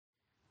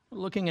We're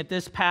looking at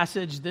this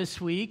passage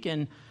this week,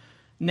 and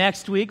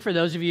next week, for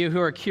those of you who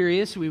are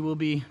curious, we will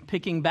be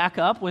picking back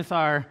up with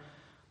our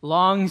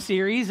long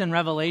series in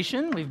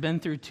Revelation. We've been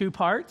through 2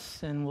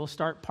 parts, and we'll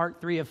start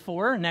part 3 of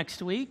 4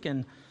 next week,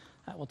 and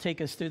that will take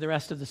us through the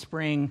rest of the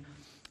spring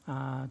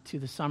to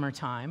the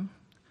summertime.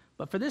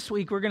 But for this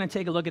week, we're going to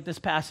take a look at this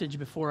passage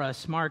before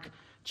us, Mark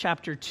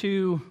chapter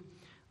 2,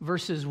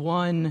 verses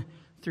 1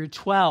 through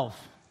 12.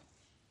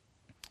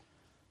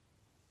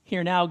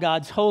 Hear now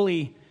God's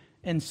holy,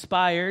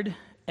 inspired,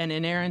 and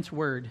inerrant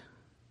word.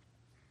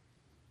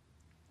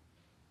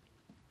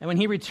 And when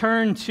he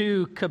returned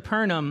to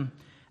Capernaum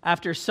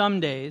after some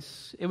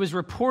days, it was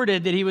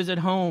reported that he was at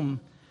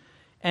home,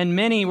 and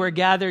many were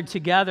gathered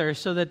together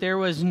so that there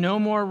was no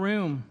more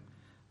room,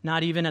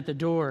 not even at the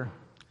door.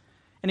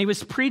 And he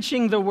was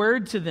preaching the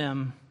word to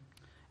them,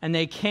 and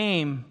they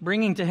came,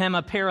 bringing to him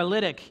a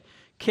paralytic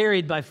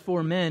carried by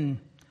 4 men.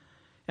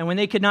 And when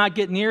they could not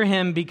get near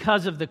him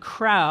because of the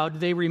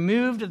crowd, they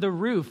removed the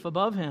roof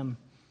above him.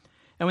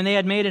 And when they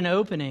had made an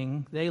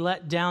opening, they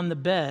let down the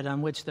bed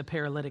on which the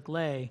paralytic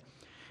lay.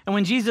 And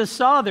when Jesus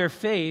saw their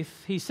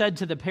faith, he said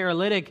to the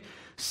paralytic,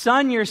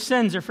 "Son, your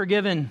sins are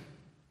forgiven."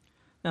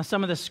 Now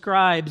some of the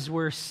scribes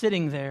were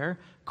sitting there,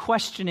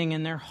 questioning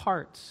in their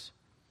hearts,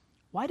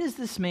 "Why does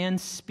this man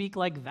speak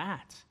like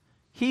that?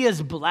 He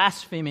is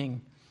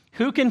blaspheming.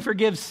 Who can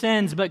forgive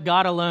sins but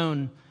God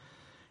alone?"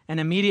 And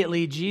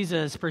immediately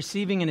Jesus,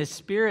 perceiving in his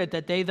spirit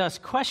that they thus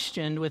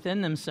questioned within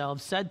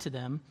themselves, said to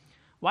them,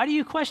 "Why do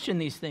you question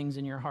these things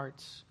in your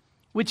hearts?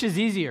 Which is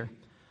easier,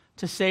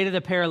 to say to the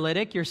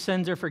paralytic, 'Your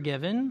sins are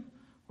forgiven,'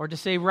 or to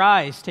say,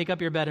 'Rise, take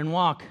up your bed and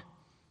walk'?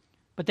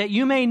 But that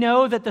you may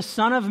know that the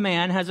Son of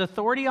Man has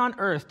authority on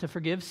earth to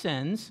forgive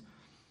sins,"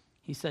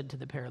 he said to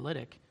the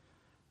paralytic,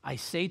 "I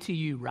say to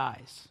you,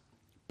 rise,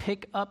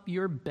 pick up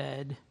your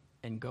bed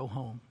and go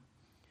home."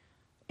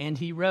 And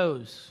he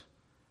rose.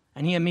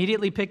 And he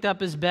immediately picked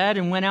up his bed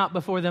and went out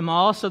before them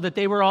all, so that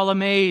they were all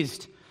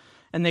amazed.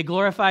 And they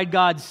glorified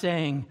God,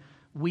 saying,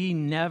 "We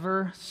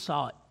never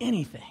saw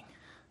anything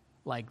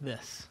like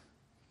this."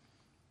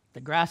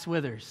 The grass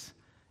withers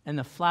and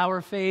the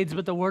flower fades,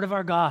 but the word of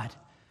our God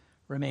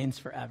remains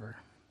forever.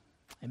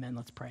 Amen.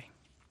 Let's pray.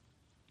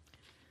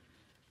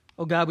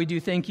 Oh God, we do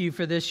thank you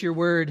for this, your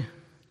word.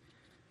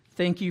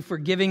 Thank you for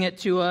giving it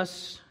to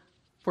us,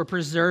 for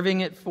preserving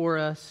it for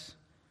us,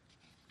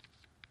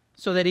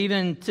 so that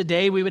even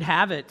today we would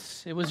have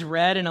it. It was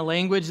read in a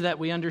language that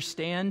we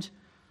understand.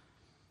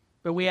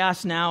 But we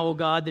ask now, O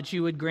God, that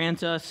you would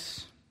grant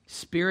us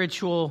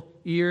spiritual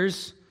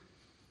ears.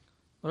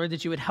 Lord,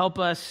 that you would help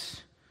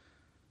us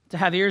to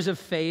have ears of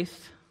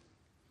faith,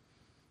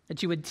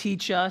 that you would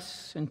teach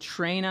us and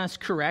train us,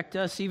 correct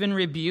us, even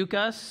rebuke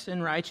us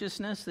in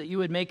righteousness, that you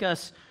would make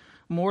us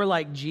more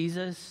like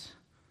Jesus.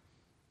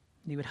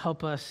 You would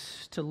help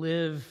us to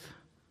live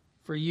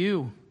for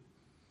you.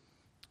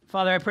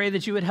 Father, I pray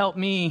that you would help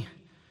me,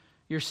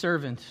 your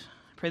servant.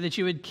 I pray that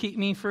you would keep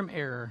me from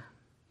error.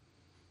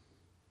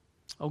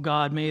 Oh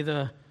God, may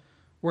the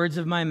words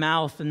of my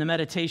mouth and the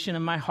meditation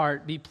of my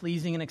heart be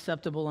pleasing and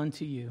acceptable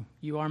unto you.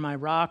 You are my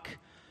rock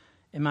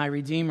and my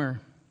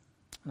redeemer.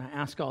 And I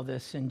ask all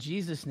this in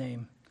Jesus'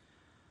 name.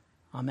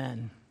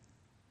 Amen.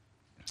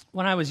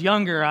 When I was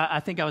younger, I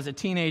think I was a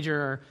teenager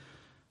or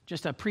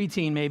just a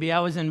preteen maybe,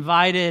 I was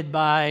invited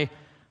by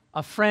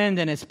a friend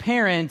and his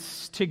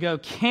parents to go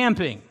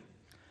camping.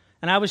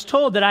 And I was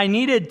told that I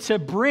needed to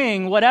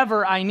bring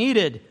whatever I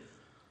needed.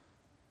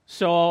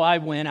 So I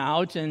went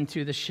out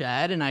into the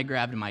shed and I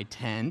grabbed my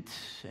tent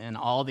and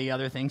all the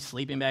other things,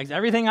 sleeping bags,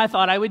 everything I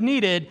thought I would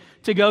needed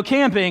to go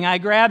camping. I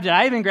grabbed it.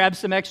 I even grabbed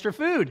some extra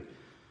food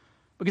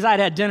because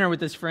I'd had dinner with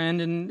this friend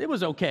and it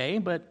was okay,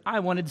 but I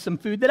wanted some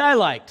food that I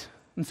liked.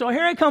 And so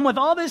here I come with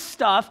all this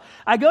stuff.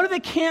 I go to the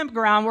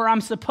campground where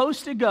I'm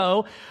supposed to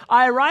go.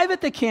 I arrive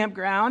at the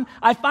campground.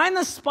 I find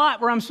the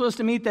spot where I'm supposed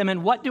to meet them,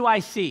 and what do I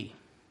see?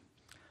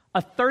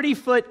 A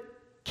 30-foot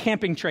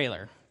camping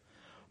trailer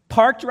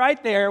parked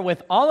right there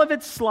with all of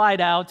its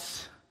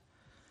slide-outs,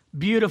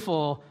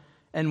 beautiful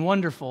and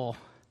wonderful.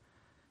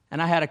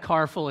 And I had a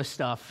car full of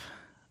stuff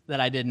that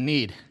I didn't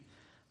need.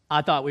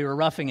 I thought we were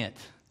roughing it,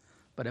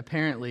 but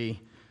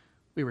apparently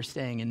we were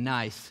staying in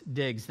nice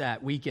digs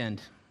that weekend.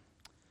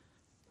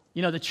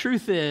 You know, the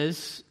truth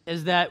is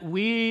that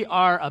we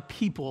are a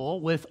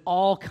people with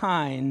all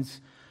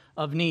kinds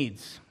of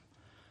needs.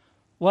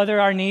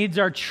 Whether our needs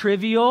are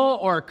trivial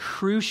or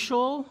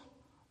crucial,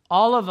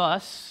 all of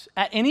us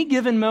at any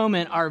given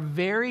moment are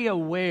very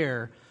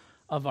aware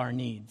of our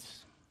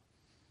needs.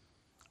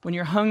 When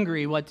you're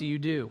hungry, what do?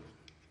 You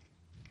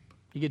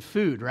get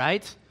food,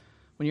 right?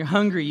 When you're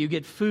hungry, you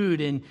get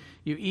food and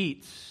you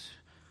eat.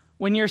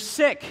 When you're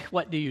sick,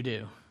 what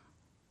do?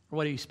 Or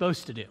what are you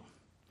supposed to do?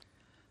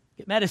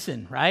 Get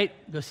medicine, right?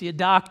 Go see a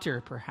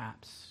doctor,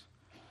 perhaps.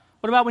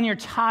 What about when you're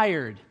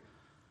tired?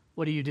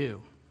 What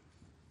do?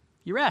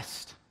 You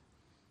rest.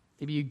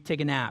 Maybe you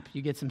take a nap,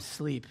 you get some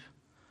sleep.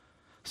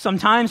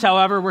 Sometimes,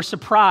 however, we're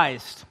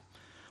surprised.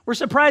 We're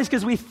surprised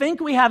because we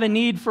think we have a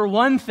need for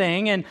one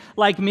thing, and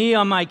like me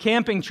on my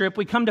camping trip,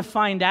 we come to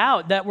find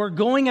out that we're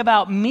going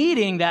about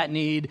meeting that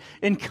need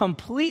in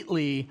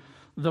completely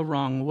the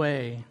wrong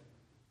way.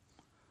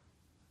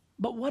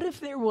 But what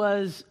if there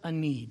was a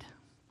need?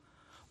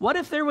 What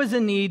if there was a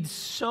need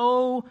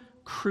so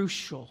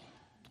crucial?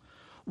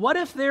 What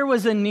if there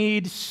was a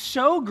need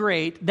so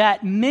great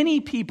that many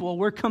people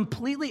were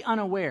completely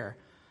unaware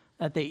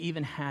that they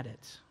even had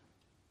it?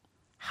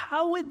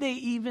 How would they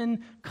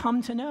even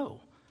come to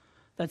know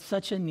that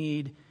such a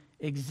need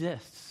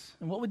exists?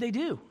 And what would they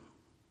do?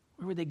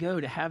 Where would they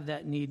go to have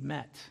that need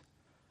met?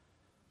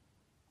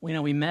 We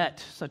know we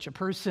met such a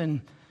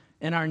person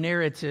in our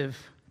narrative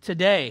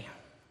today.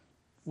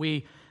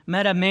 We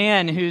met a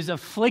man who's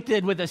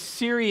afflicted with a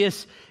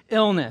serious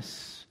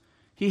illness.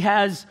 He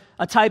has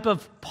a type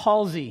of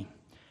palsy,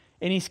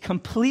 and he's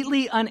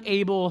completely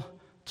unable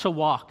to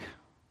walk.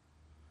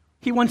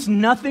 He wants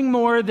nothing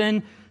more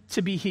than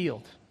to be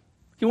healed.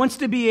 He wants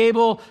to be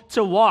able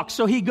to walk.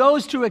 So he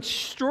goes to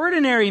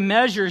extraordinary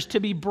measures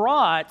to be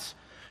brought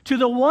to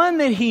the one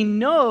that he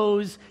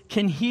knows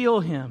can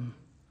heal him.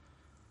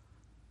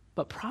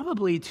 But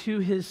probably to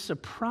his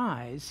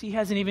surprise, he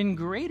has an even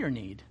greater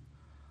need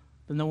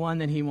than the one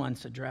that he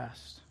once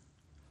addressed.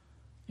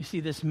 You see,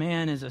 this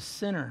man is a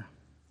sinner.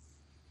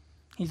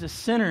 He's a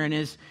sinner, and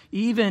his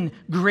even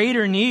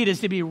greater need is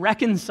to be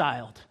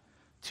reconciled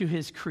to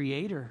his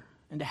Creator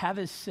and to have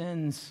his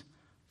sins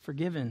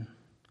forgiven.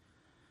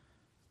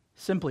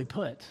 Simply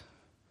put,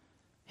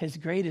 his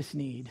greatest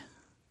need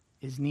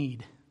is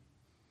need.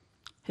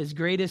 His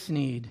greatest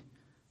need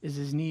is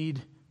his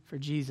need for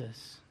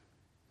Jesus.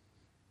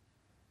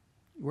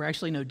 We're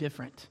actually no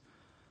different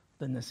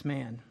than this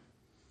man.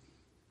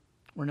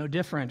 We're no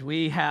different.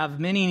 We have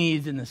many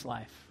needs in this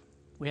life.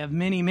 We have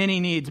many, many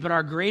needs, but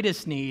our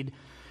greatest need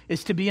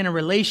is to be in a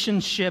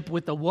relationship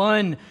with the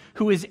one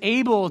who is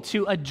able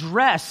to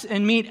address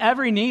and meet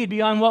every need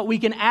beyond what we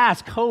can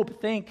ask,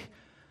 hope, think,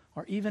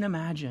 or even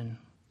imagine.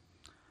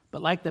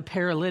 But like the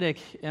paralytic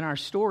in our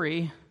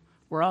story,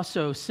 we're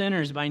also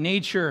sinners by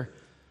nature.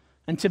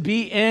 And to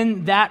be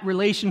in that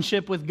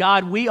relationship with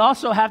God, we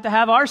also have to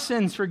have our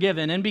sins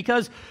forgiven. And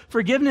because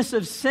forgiveness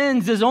of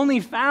sins is only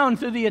found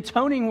through the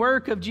atoning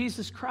work of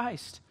Jesus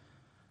Christ,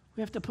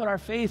 we have to put our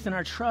faith and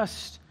our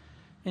trust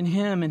in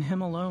Him and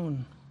Him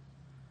alone.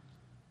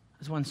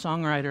 As one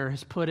songwriter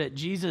has put it,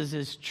 Jesus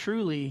is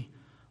truly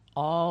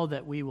all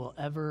that we will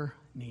ever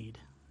need.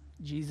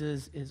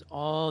 Jesus is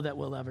all that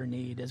we'll ever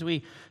need. As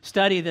we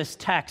study this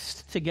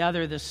text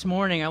together this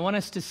morning, I want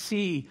us to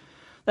see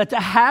that to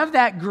have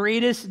that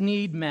greatest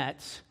need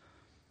met,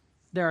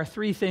 there are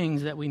three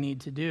things that we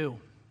need to do.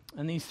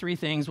 And these three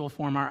things will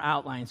form our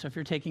outline. So if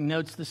you're taking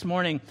notes this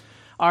morning,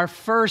 our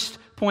first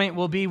point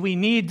will be we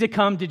need to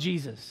come to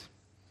Jesus.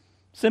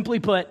 Simply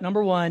put,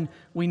 number one,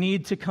 we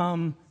need to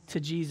come to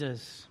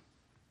Jesus.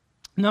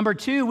 Number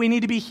two, we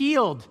need to be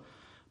healed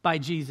by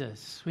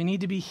Jesus. We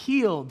need to be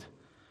healed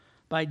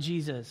by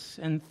Jesus.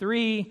 And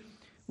three,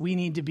 we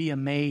need to be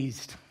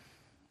amazed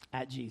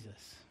at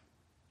Jesus.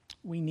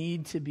 We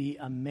need to be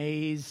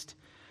amazed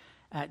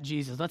at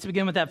Jesus. Let's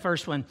begin with that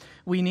first one.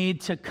 We need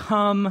to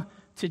come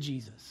to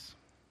Jesus.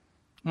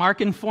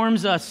 Mark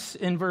informs us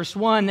in verse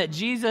 1 that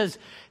Jesus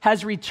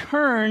has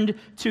returned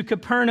to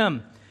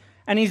Capernaum,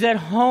 and he's at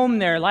home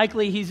there.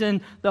 Likely he's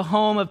in the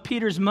home of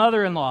Peter's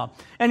mother-in-law,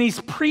 and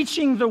he's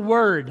preaching the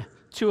word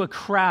to a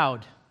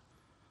crowd.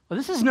 Well,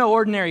 this is no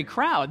ordinary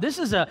crowd. This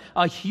is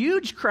a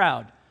huge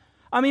crowd.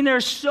 I mean,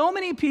 there's so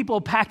many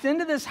people packed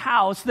into this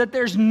house that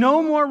there's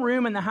no more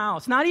room in the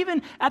house, not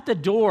even at the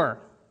door.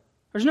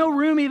 There's no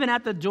room even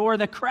at the door.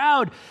 The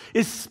crowd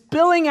is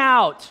spilling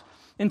out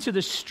into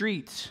the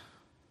streets.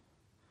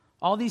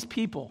 All these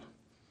people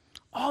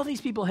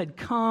had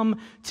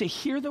come to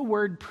hear the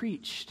word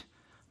preached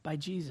by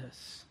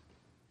Jesus.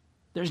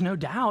 There's no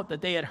doubt that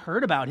they had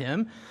heard about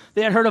him.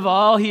 They had heard of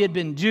all he had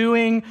been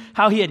doing,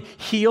 how he had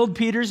healed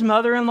Peter's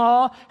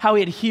mother-in-law, how he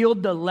had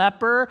healed the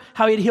leper,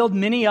 how he had healed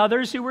many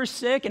others who were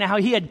sick, and how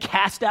he had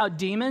cast out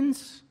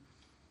demons.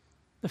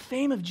 The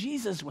fame of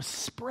Jesus was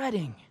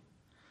spreading,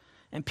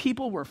 and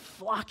people were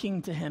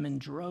flocking to him in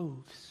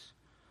droves.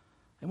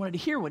 They wanted to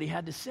hear what he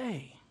had to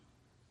say.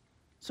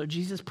 So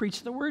Jesus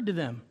preached the word to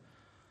them,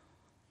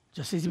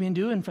 just as he'd been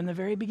doing from the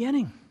very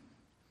beginning.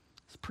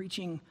 He's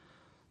preaching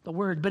the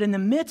word. But in the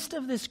midst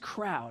of this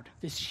crowd,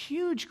 this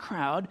huge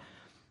crowd,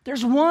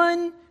 there's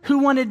one who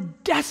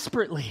wanted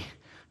desperately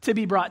to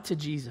be brought to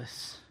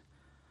Jesus.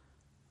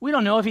 We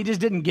don't know if he just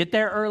didn't get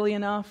there early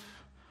enough,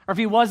 or if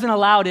he wasn't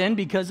allowed in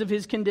because of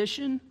his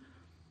condition.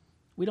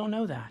 We don't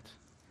know that.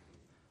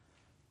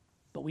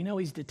 But we know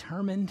he's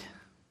determined.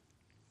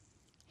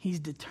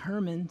 He's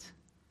determined.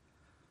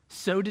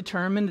 So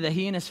determined that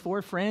he and his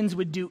 4 friends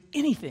would do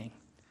anything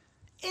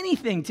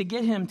to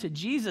get him to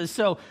Jesus.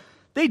 So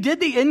they did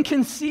the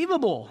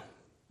inconceivable.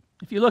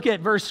 If you look at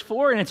verse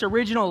 4 in its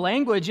original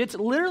language, it's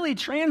literally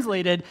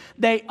translated,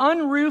 they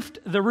unroofed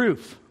the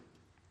roof.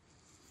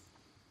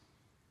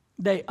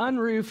 They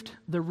unroofed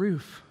the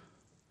roof.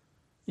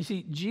 You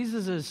see,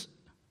 Jesus'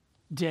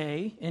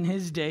 day, in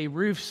his day,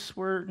 roofs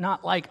were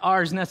not like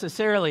ours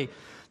necessarily.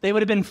 They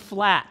would have been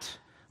flat.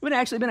 It would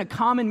have actually been a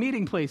common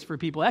meeting place for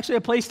people, actually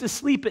a place to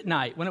sleep at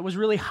night when it was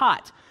really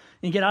hot.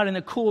 And you get out in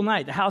the cool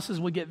night, the houses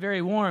would get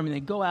very warm, and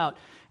they'd go out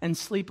and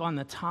sleep on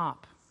the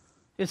top.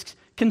 It's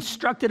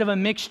constructed of a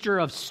mixture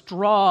of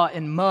straw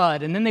and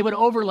mud, and then they would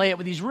overlay it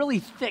with these really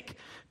thick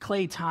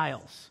clay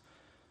tiles.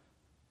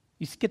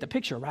 You get the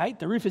picture, right?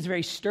 The roof is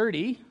very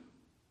sturdy.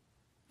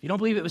 If you don't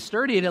believe it was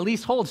sturdy, it at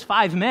least holds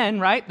 5 men,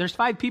 right? There's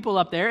 5 people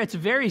up there. It's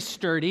very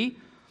sturdy.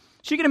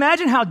 So you can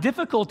imagine how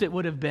difficult it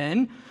would have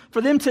been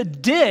for them to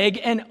dig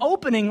an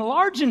opening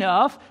large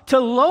enough to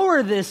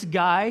lower this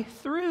guy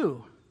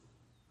through.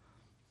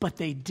 But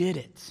they did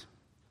it.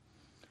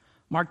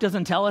 Mark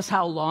doesn't tell us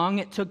how long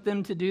it took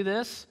them to do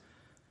this.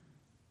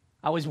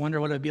 I always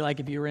wonder what it would be like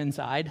if you were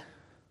inside.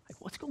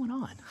 Like, what's going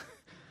on?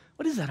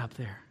 What is that up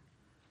there?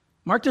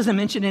 Mark doesn't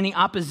mention any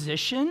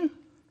opposition.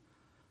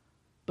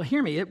 But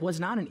hear me, it was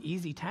not an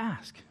easy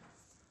task.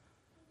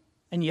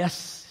 And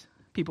yes,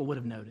 people would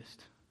have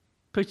noticed.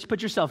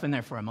 Put yourself in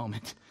there for a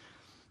moment.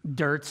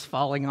 Dirt's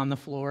falling on the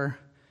floor.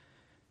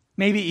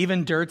 Maybe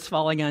even dirt's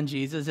falling on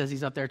Jesus as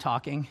he's up there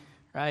talking,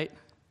 right?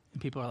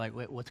 And people are like,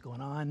 wait, what's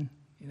going on?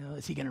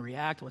 Is he going to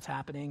react? What's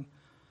happening?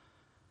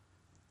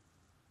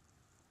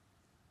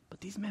 But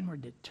these men were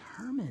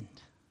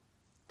determined.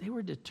 They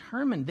were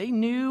determined. They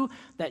knew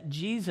that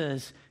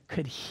Jesus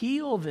could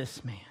heal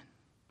this man.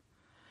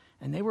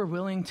 And they were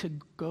willing to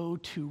go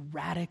to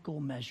radical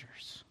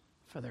measures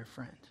for their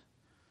friend.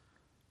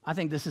 I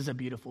think this is a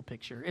beautiful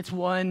picture. It's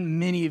one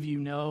many of you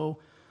know.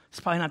 It's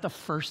probably not the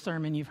first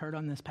sermon you've heard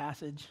on this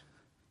passage.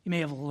 You may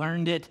have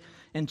learned it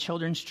in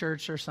children's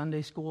church or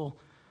Sunday school.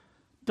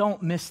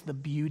 Don't miss the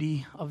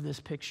beauty of this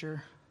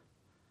picture.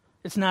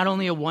 It's not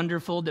only a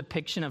wonderful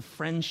depiction of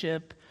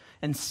friendship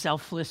and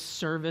selfless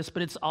service,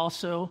 but it's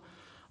also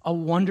a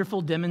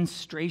wonderful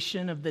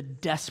demonstration of the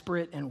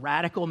desperate and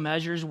radical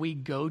measures we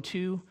go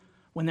to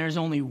when there's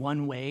only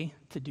one way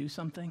to do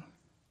something.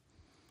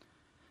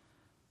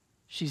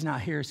 She's not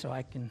here, so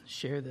I can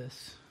share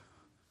this.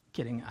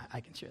 Kidding,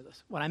 I can share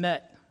this. When I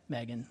met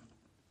Megan,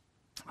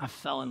 I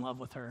fell in love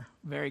with her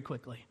very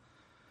quickly.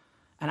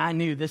 And I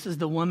knew this is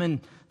the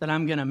woman that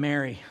I'm going to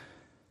marry.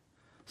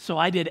 So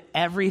I did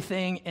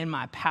everything in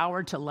my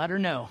power to let her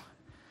know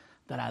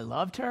that I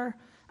loved her.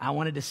 I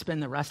wanted to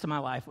spend the rest of my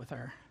life with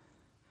her.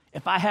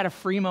 If I had a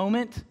free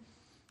moment,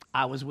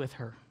 I was with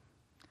her.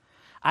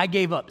 I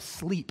gave up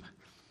sleep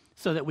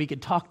so that we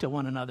could talk to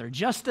one another.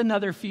 Just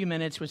another few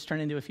minutes, which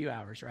turned into a few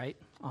hours, right,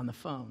 on the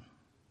phone.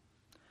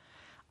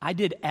 I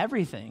did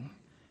everything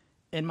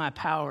in my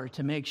power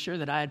to make sure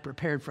that I had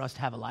prepared for us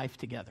to have a life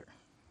together.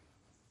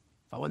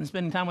 If I wasn't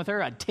spending time with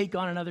her, I'd take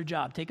on another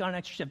job, take on an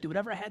extra shift, do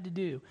whatever I had to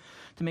do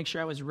to make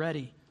sure I was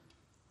ready.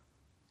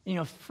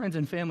 Friends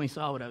and family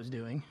saw what I was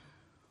doing.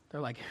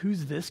 They're like,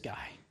 who's this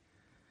guy?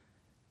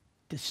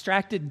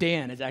 Distracted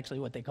Dan is actually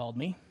what they called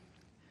me.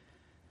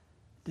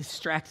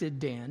 Distracted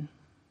Dan.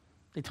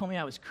 They told me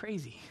I was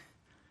crazy.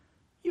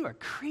 You are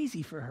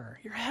crazy for her.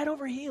 You're head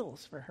over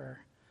heels for her.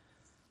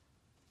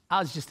 I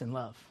was just in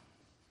love.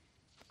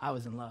 I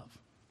was in love.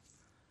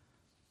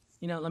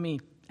 Let me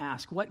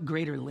ask, what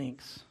greater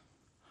lengths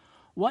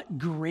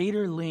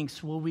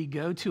will we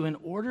go to in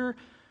order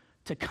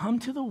to come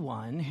to the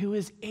one who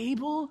is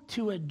able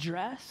to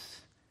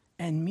address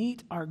and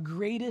meet our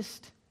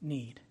greatest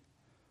need?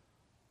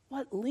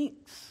 What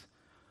lengths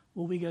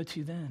will we go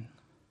to then?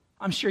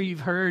 I'm sure you've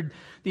heard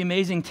the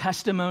amazing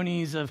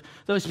testimonies of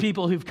those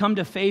people who've come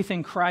to faith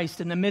in Christ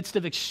in the midst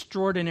of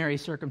extraordinary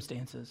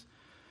circumstances.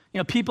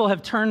 People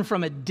have turned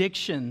from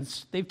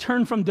addictions. They've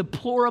turned from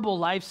deplorable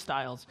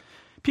lifestyles.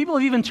 People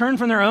have even turned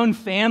from their own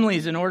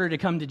families in order to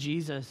come to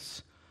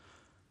Jesus.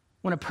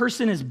 When a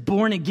person is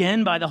born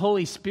again by the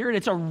Holy Spirit,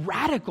 it's a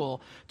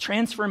radical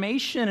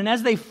transformation. And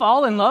as they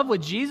fall in love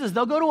with Jesus,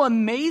 they'll go to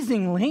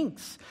amazing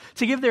lengths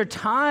to give their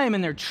time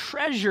and their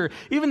treasure,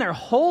 even their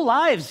whole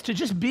lives, to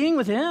just being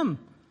with Him.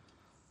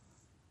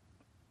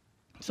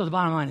 So the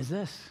bottom line is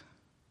this: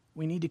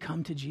 we need to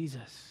come to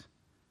Jesus.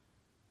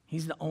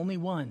 He's the only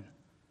one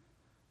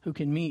who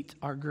can meet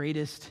our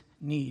greatest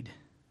need.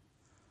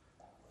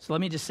 So let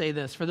me just say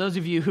this. For those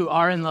of you who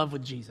are in love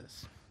with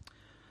Jesus,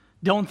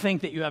 don't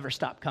think that you ever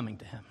stop coming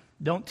to Him.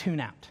 Don't tune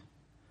out.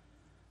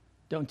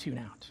 Don't tune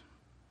out.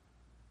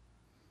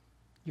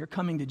 Your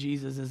coming to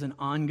Jesus is an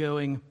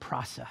ongoing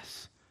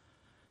process.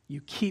 You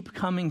keep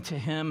coming to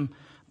Him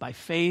by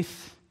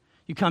faith.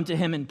 You come to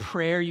Him in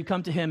prayer. You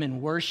come to Him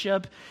in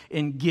worship,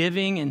 in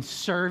giving, in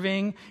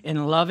serving,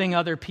 in loving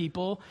other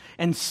people.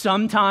 And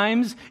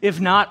sometimes,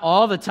 if not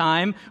all the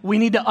time, we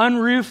need to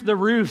unroof the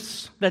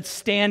roofs that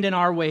stand in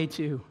our way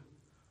too.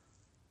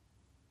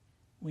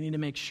 We need to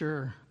make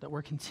sure that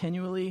we're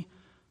continually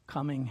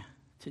coming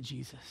to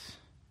Jesus.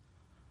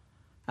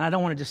 And I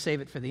don't want to just save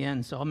it for the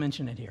end, so I'll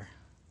mention it here.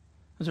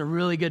 There's a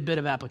really good bit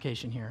of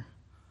application here.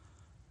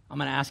 I'm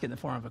going to ask it in the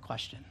form of a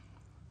question.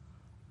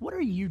 What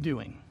are you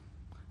doing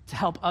to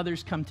help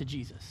others come to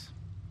Jesus?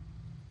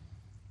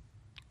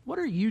 What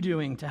are you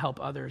doing to help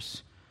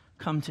others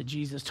come to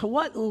Jesus? To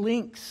what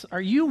lengths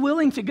are you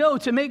willing to go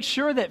to make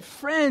sure that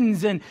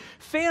friends and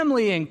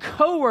family and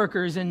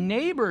coworkers and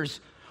neighbors,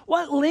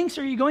 what lengths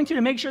are you going to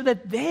make sure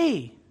that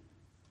they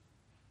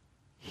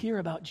hear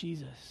about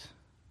Jesus?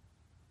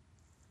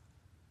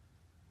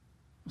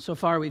 So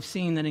far, we've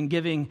seen that in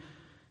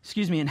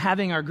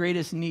having our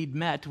greatest need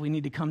met, we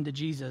need to come to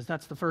Jesus.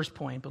 That's the first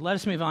point. But let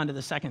us move on to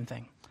the second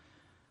thing.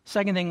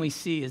 Second thing we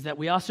see is that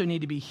we also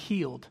need to be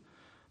healed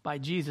by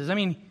Jesus. I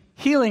mean,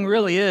 healing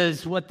really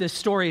is what this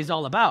story is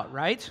all about,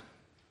 right?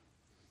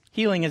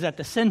 Healing is at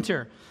the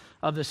center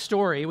of the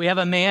story. We have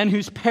a man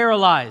who's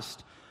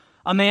paralyzed,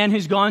 a man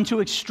who's gone to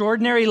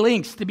extraordinary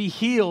lengths to be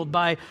healed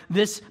by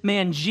this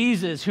man,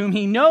 Jesus, whom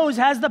he knows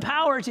has the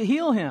power to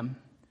heal him.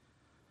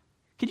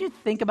 Could you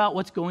think about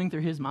what's going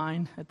through his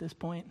mind at this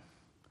point?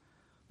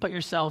 Put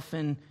yourself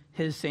in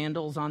his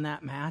sandals on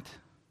that mat.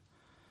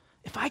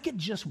 If I could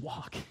just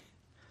walk,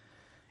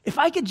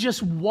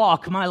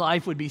 my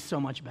life would be so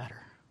much better.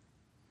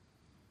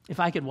 If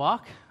I could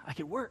walk, I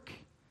could work.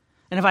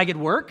 And if I could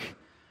work,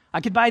 I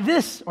could buy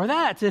this or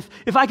that.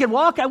 If I could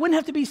walk, I wouldn't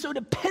have to be so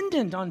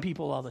dependent on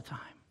people all the time.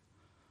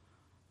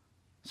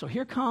 So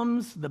here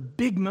comes the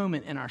big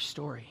moment in our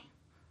story.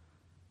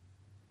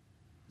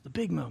 The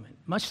big moment,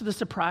 much to the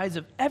surprise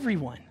of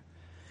everyone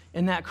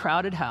in that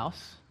crowded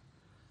house.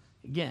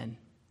 Again,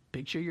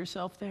 picture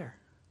yourself there.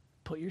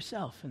 Put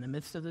yourself in the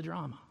midst of the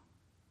drama.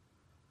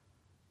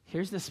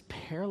 Here's this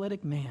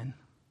paralytic man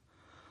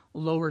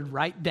lowered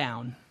right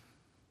down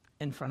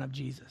in front of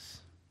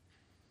Jesus.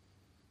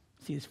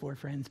 See his four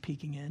friends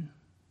peeking in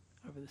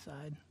over the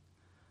side.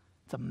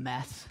 It's a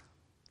mess.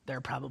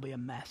 They're probably a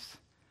mess.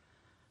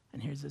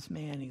 And here's this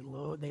man.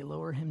 They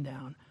lower him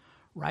down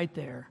right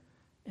there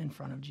in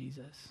front of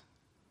Jesus.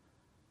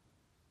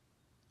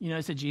 You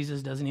notice that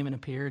Jesus doesn't even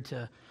appear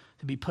to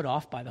be put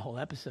off by the whole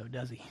episode,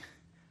 does he?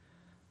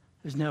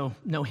 There's no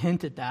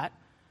hint at that.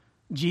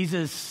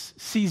 Jesus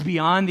sees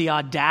beyond the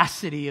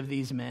audacity of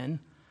these men,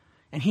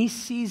 and he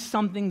sees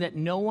something that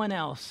no one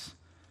else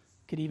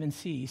could even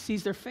see. He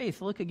sees their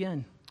faith. Look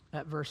again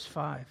at verse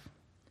 5.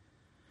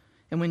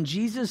 And when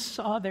Jesus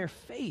saw their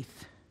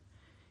faith,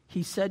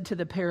 he said to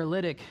the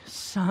paralytic,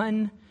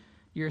 "Son,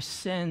 your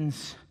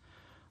sins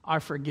are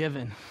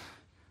forgiven."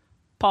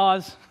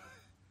 Pause.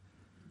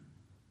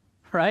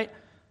 Right?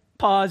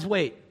 Pause.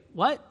 Wait.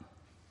 What?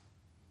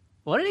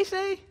 What did he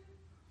say?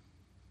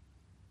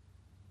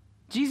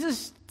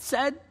 Jesus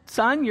said,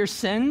 "Son, your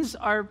sins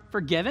are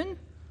forgiven"?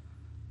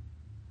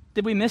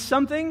 Did we miss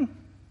something?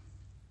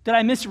 Did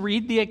I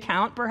misread the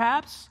account,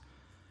 perhaps?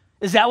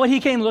 Is that what he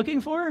came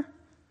looking for?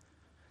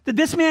 Did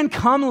this man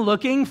come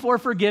looking for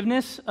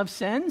forgiveness of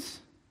sins?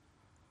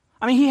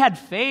 I mean, he had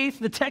faith.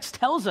 The text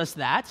tells us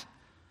that.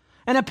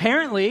 And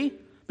apparently,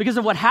 because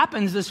of what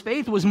happens, this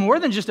faith was more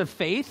than just a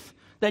faith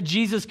that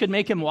Jesus could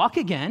make him walk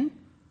again.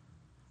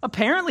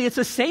 Apparently, it's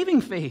a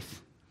saving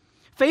faith.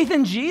 Faith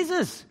in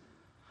Jesus.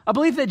 A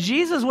belief that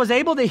Jesus was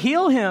able to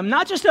heal him,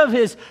 not just of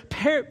his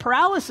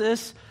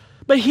paralysis,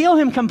 but heal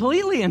him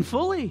completely and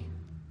fully.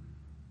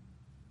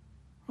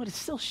 But it's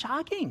still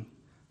shocking.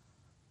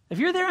 If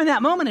you're there in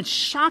that moment, it's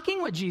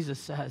shocking what Jesus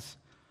says.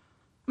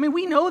 I mean,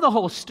 we know the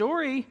whole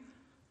story,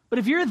 but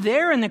if you're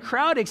there in the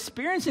crowd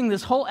experiencing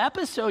this whole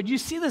episode, you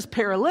see this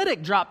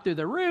paralytic drop through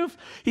the roof.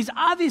 He's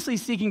obviously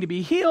seeking to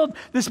be healed.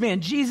 This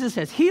man, Jesus,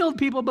 has healed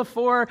people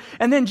before.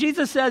 And then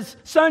Jesus says,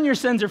 "Son, your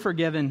sins are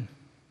forgiven."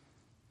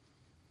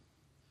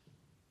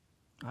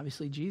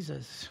 Obviously,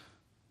 Jesus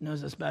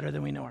knows us better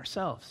than we know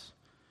ourselves.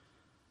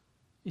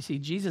 You see,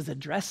 Jesus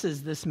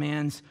addresses this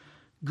man's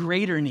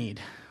greater need,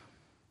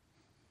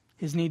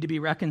 his need to be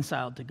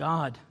reconciled to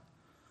God.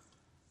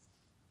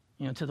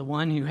 You know, to the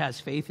one who has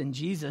faith in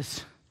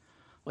Jesus,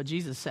 what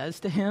Jesus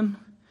says to him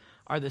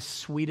are the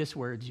sweetest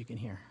words you can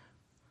hear.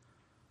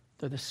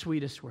 They're the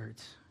sweetest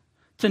words.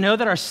 To know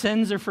that our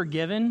sins are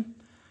forgiven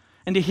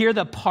and to hear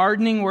the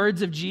pardoning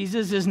words of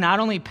Jesus is not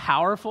only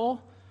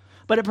powerful,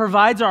 but it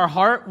provides our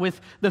heart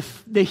with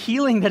the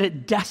healing that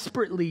it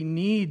desperately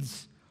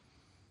needs.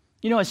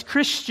 You know, as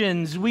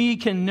Christians, we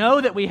can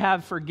know that we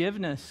have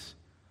forgiveness.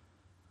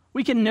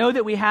 We can know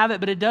that we have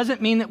it, but it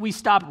doesn't mean that we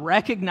stop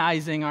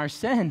recognizing our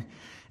sin.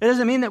 It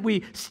doesn't mean that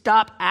we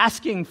stop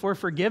asking for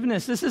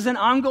forgiveness. This is an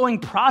ongoing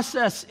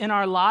process in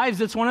our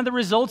lives. It's one of the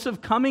results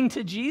of coming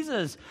to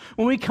Jesus.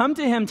 When we come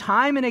to him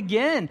time and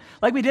again,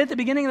 like we did at the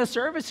beginning of the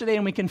service today,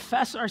 and we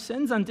confess our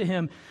sins unto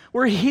him,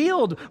 we're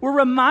healed. We're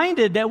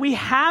reminded that we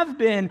have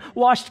been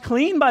washed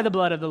clean by the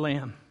blood of the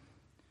Lamb.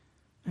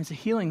 And it's a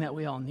healing that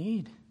we all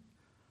need.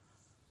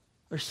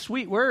 They're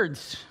sweet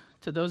words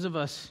to those of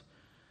us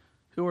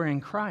who are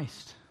in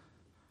Christ,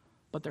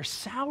 but they're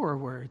sour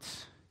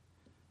words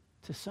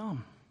to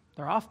some.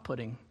 They're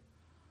off-putting,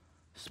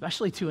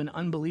 especially to an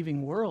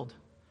unbelieving world.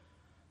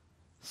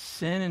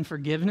 Sin and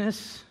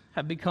forgiveness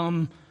have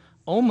become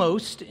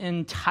almost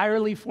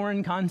entirely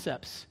foreign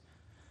concepts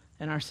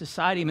in our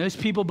society. Most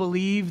people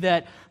believe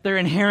that they're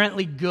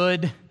inherently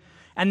good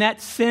and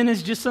that sin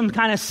is just some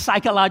kind of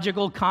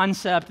psychological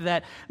concept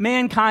that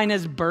mankind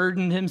has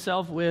burdened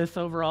himself with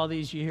over all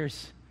these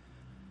years.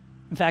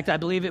 In fact, I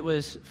believe it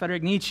was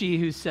Friedrich Nietzsche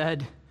who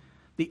said,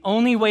 the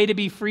only way to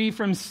be free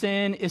from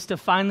sin is to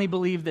finally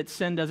believe that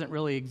sin doesn't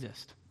really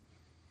exist.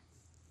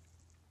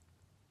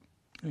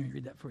 Let me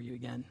read that for you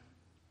again.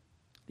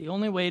 The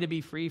only way to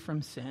be free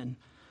from sin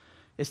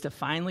is to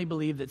finally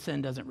believe that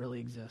sin doesn't really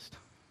exist.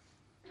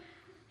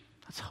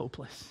 That's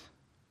hopeless.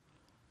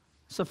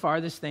 It's the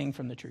farthest thing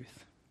from the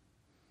truth.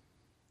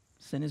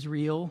 Sin is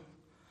real.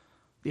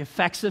 The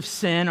effects of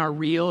sin are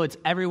real. It's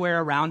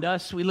everywhere around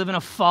us. We live in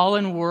a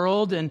fallen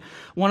world, and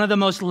one of the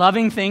most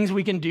loving things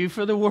we can do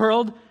for the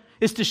world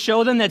is to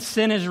show them that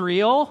sin is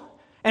real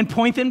and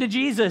point them to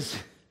Jesus.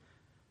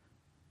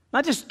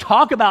 Not just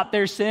talk about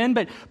their sin,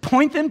 but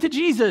point them to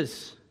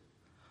Jesus.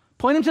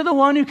 Point them to the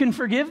one who can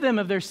forgive them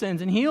of their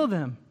sins and heal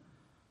them.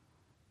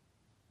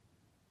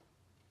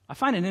 I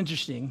find it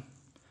interesting.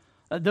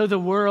 Though the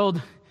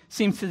world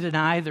seems to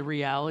deny the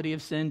reality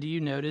of sin, do you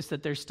notice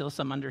that there's still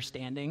some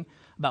understanding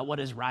about what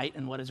is right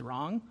and what is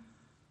wrong?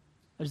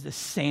 There's this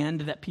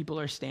sand that people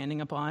are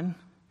standing upon.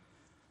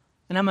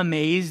 And I'm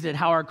amazed at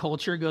how our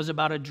culture goes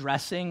about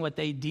addressing what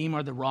they deem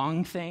are the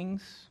wrong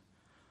things.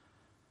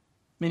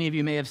 Many of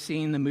you may have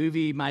seen the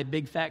movie My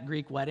Big Fat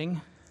Greek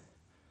Wedding.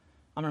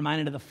 I'm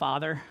reminded of the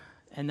father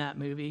in that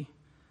movie.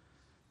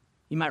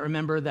 You might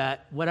remember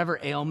that whatever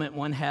ailment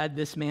one had,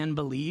 this man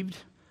believed.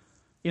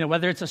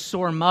 Whether it's a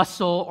sore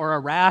muscle or a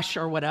rash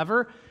or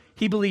whatever,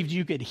 he believed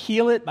you could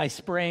heal it by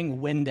spraying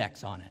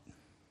Windex on it.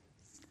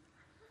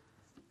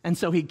 And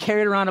so he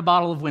carried around a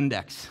bottle of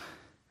Windex.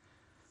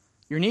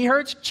 Your knee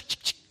hurts?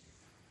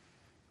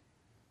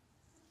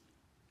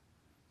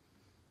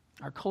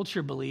 Our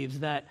culture believes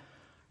that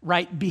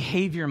right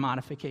behavior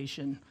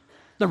modification,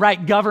 the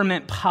right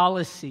government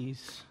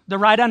policies, the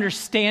right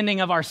understanding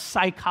of our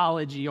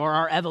psychology or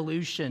our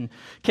evolution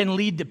can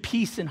lead to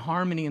peace and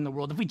harmony in the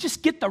world. If we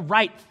just get the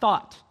right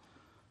thought,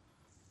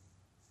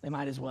 they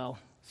might as well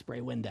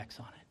spray Windex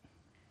on it.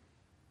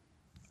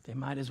 They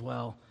might as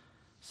well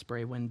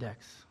spray Windex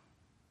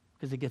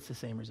because it gets the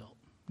same result,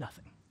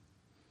 nothing.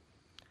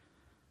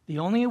 The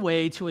only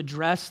way to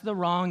address the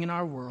wrong in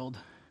our world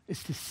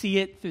is to see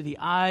it through the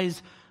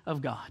eyes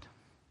of God.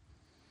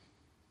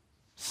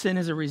 Sin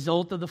is a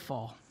result of the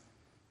fall.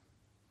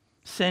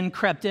 Sin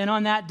crept in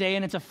on that day,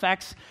 and its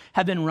effects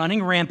have been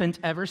running rampant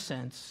ever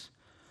since.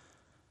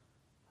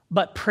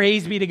 But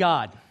praise be to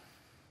God.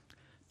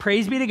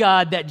 Praise be to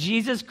God that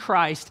Jesus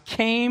Christ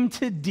came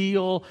to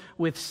deal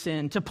with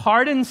sin, to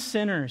pardon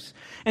sinners,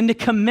 and to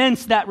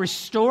commence that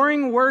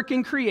restoring work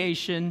in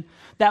creation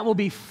that will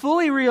be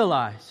fully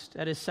realized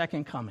at his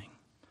second coming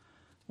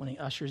when he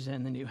ushers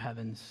in the new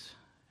heavens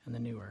and the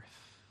new earth.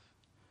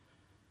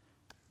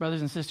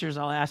 Brothers and sisters,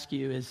 I'll ask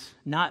you, is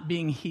not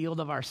being healed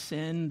of our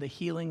sin the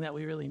healing that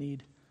we really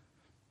need?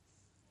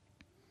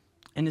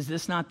 And is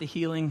this not the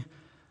healing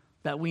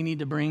that we need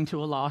to bring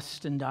to a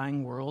lost and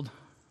dying world?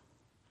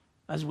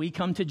 As we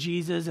come to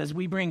Jesus, as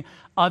we bring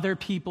other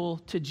people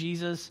to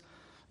Jesus,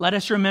 let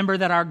us remember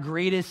that our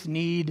greatest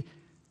need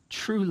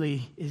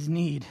truly is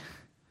need.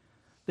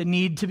 The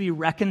need to be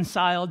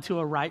reconciled to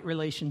a right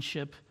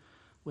relationship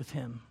with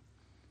him.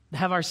 To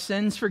have our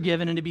sins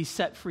forgiven and to be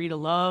set free to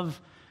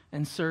love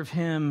and serve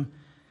him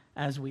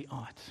as we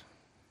ought.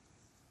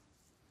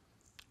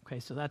 Okay,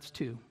 so that's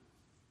 2.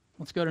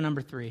 Let's go to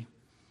number 3.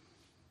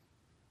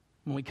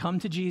 When we come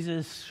to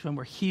Jesus, when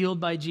we're healed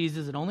by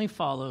Jesus, it only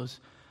follows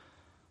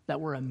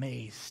that we're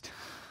amazed,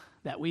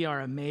 that we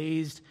are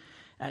amazed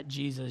at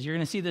Jesus. You're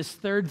going to see this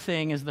third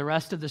thing as the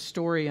rest of the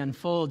story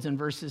unfolds in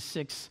verses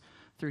 6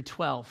 through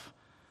 12.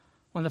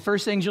 One of the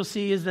first things you'll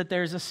see is that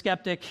there's a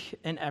skeptic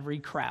in every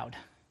crowd.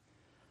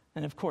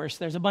 And of course,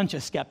 there's a bunch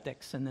of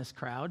skeptics in this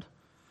crowd.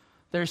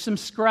 There's some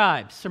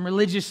scribes, some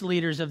religious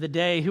leaders of the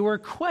day who are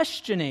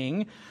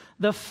questioning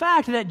the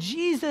fact that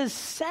Jesus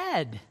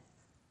said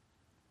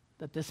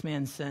that this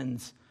man's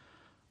sins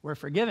were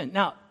forgiven.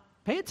 Now,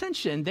 pay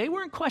attention. They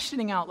weren't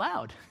questioning out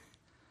loud.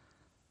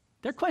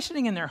 They're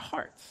questioning in their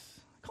hearts,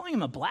 calling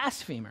him a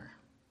blasphemer.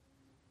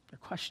 They're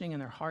questioning in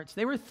their hearts.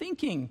 They were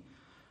thinking,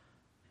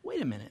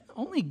 wait a minute,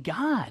 only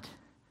God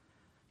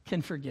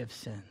can forgive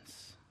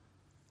sins.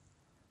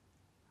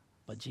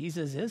 But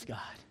Jesus is God.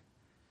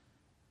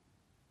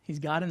 He's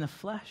God in the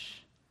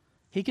flesh.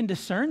 He can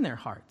discern their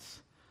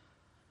hearts.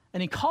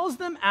 And he calls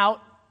them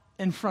out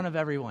in front of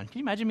everyone. Can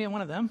you imagine being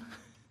one of them?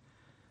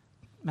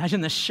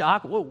 Imagine the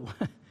shock. Whoa.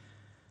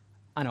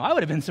 I know I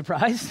would have been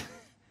surprised.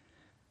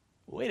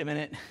 Wait a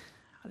minute.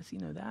 How does he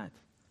know that?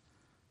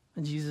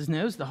 And Jesus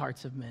knows the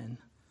hearts of men.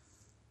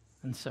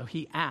 And so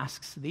he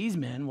asks these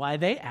men why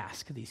they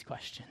ask these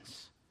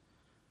questions.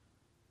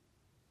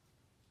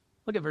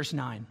 Look at verse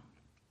 9.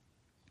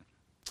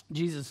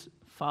 Jesus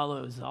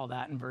follows all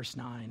that in verse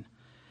 9.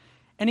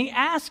 And he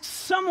asks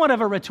somewhat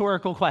of a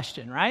rhetorical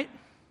question, right?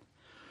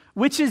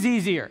 Which is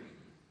easier?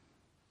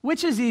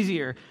 Which is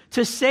easier?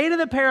 To say to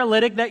the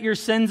paralytic that your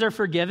sins are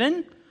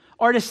forgiven,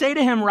 or to say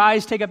to him,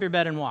 rise, take up your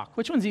bed and walk?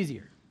 Which one's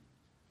easier?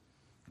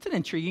 It's an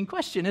intriguing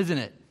question, isn't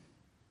it?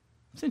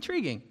 It's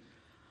intriguing.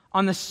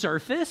 On the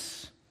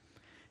surface,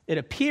 it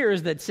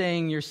appears that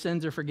saying your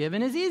sins are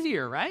forgiven is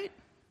easier, right?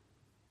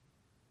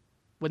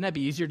 Wouldn't that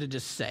be easier to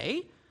just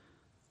say?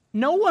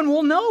 No one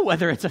will know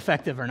whether it's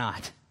effective or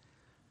not.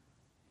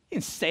 You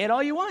can say it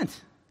all you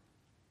want.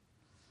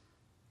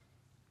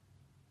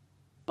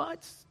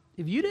 But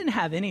if you didn't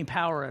have any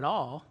power at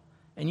all,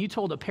 and you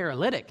told a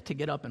paralytic to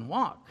get up and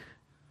walk,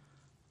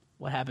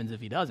 what happens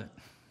if he doesn't?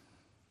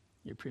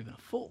 You're proven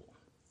a fool.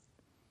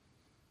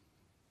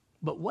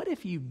 But what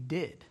if you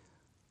did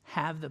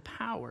have the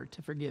power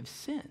to forgive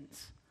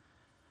sins,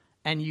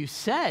 and you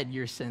said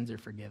your sins are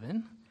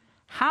forgiven?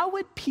 How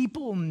would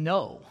people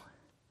know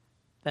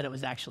that it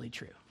was actually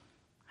true?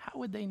 How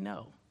would they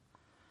know?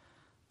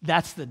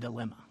 That's the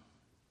dilemma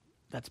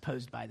that's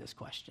posed by this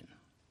question.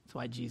 That's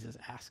why Jesus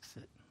asks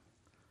it.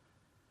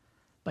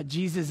 But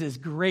Jesus is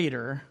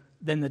greater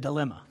than the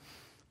dilemma.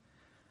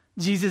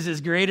 Jesus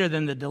is greater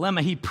than the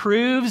dilemma. He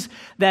proves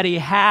that he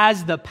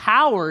has the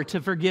power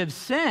to forgive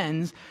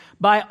sins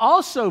by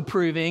also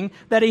proving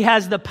that he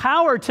has the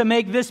power to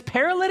make this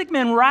paralytic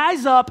man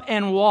rise up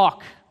and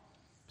walk.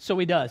 So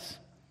he does.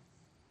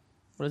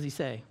 What does he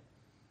say?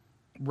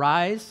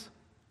 Rise,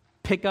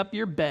 pick up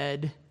your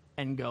bed,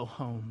 and go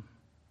home.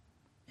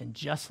 And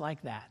just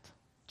like that,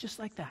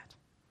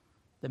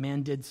 the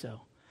man did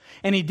so.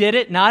 And he did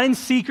it not in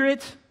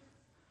secret,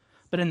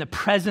 but in the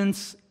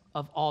presence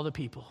of all the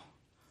people.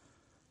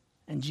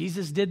 And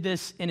Jesus did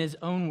this in his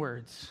own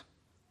words.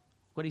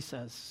 What he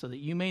says, so that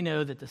you may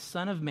know that the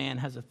Son of Man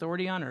has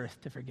authority on earth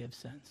to forgive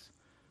sins.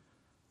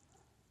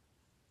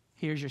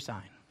 Here's your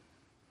sign.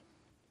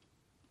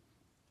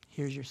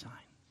 Here's your sign.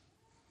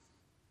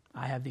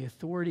 I have the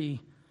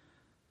authority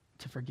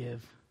to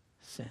forgive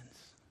sins.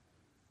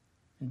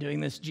 In doing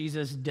this,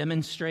 Jesus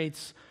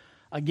demonstrates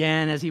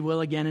again, as he will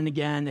again and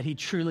again, that he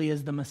truly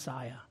is the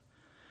Messiah.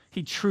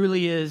 He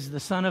truly is the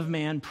Son of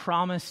Man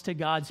promised to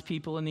God's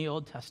people in the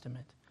Old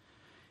Testament.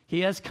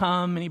 He has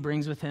come and he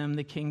brings with him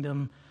the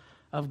kingdom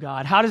of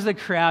God. How does the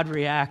crowd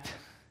react?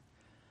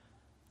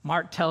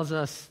 Mark tells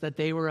us that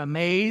they were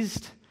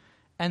amazed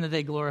and that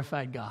they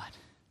glorified God.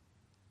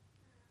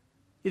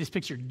 You just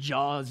picture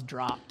jaws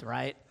dropped,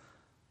 right?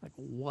 Like,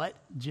 what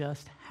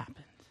just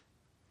happened?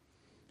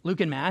 Luke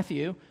and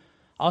Matthew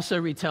also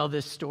retell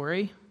this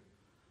story.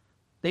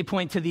 They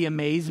point to the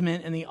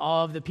amazement and the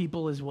awe of the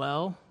people as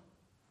well.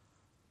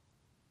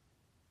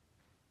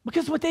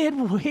 Because what they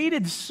had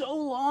waited so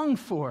long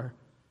for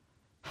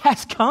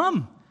has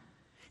come.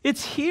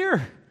 It's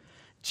here.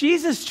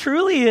 Jesus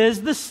truly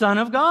is the Son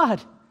of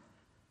God.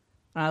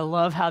 And I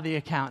love how the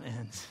account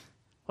ends.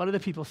 What do the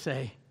people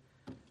say?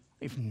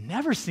 We've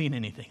never seen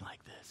anything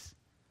like this.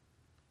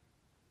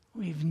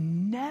 We've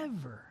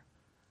never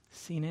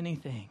seen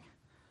anything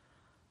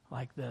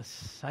like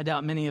this. I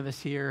doubt many of us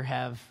here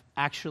have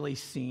actually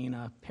seen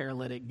a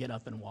paralytic get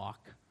up and walk.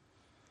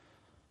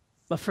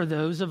 But for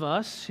those of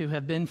us who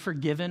have been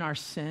forgiven our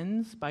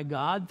sins by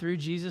God through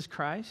Jesus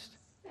Christ,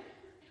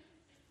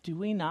 do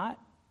we not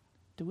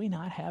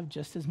have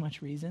just as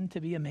much reason to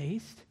be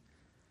amazed?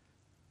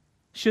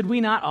 Should we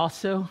not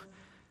also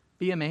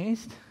be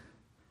amazed?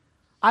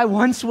 I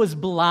once was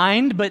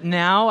blind, but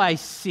now I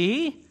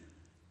see.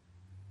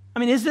 I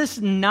mean, is this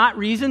not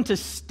reason to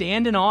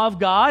stand in awe of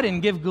God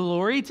and give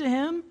glory to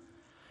him?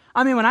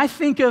 I mean, when I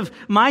think of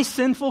my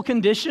sinful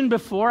condition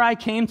before I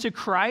came to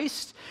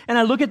Christ, and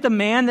I look at the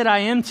man that I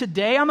am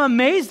today, I'm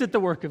amazed at the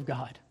work of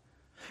God.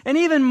 And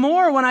even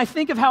more when I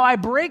think of how I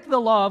break the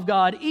law of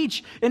God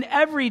each and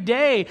every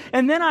day,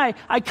 and then I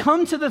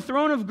come to the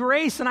throne of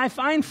grace and I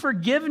find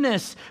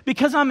forgiveness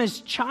because I'm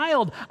his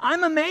child,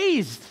 I'm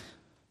amazed.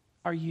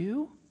 Are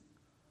you?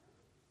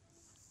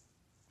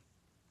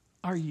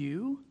 Are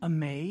you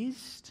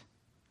amazed?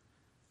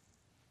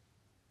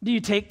 Do you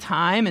take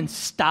time and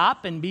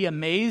stop and be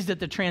amazed at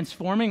the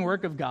transforming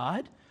work of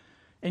God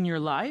in your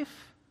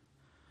life?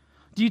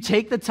 Do you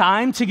take the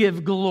time to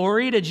give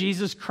glory to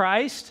Jesus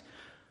Christ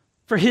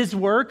for his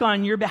work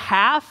on your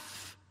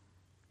behalf?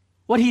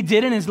 What he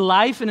did in his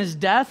life and his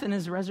death and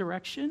his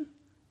resurrection,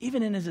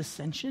 even in his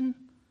ascension?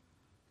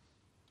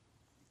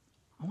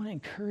 I want to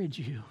encourage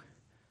you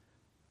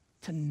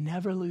to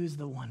never lose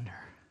the wonder.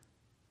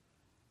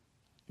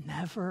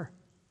 Never,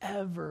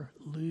 ever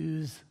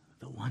lose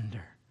the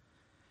wonder.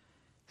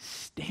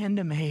 Stand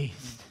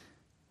amazed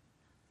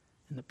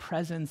in the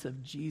presence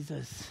of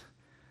Jesus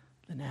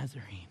the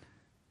Nazarene.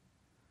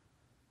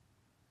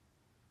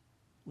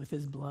 With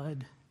his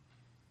blood,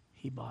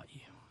 he bought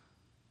you.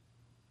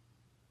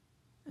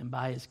 And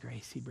by his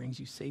grace, he brings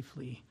you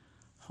safely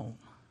home.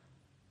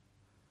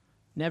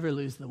 Never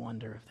lose the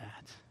wonder of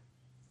that.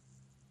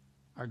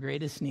 Our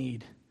greatest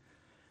need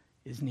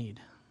is need.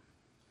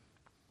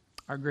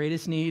 Our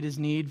greatest need is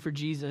need for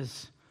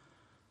Jesus.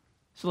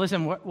 So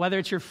listen, whether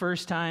it's your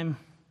first time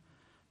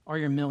or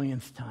your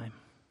millionth time,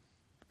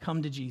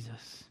 come to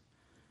Jesus.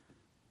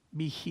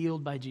 Be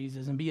healed by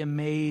Jesus and be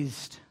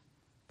amazed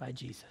by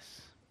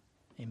Jesus.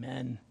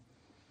 Amen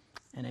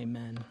and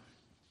amen.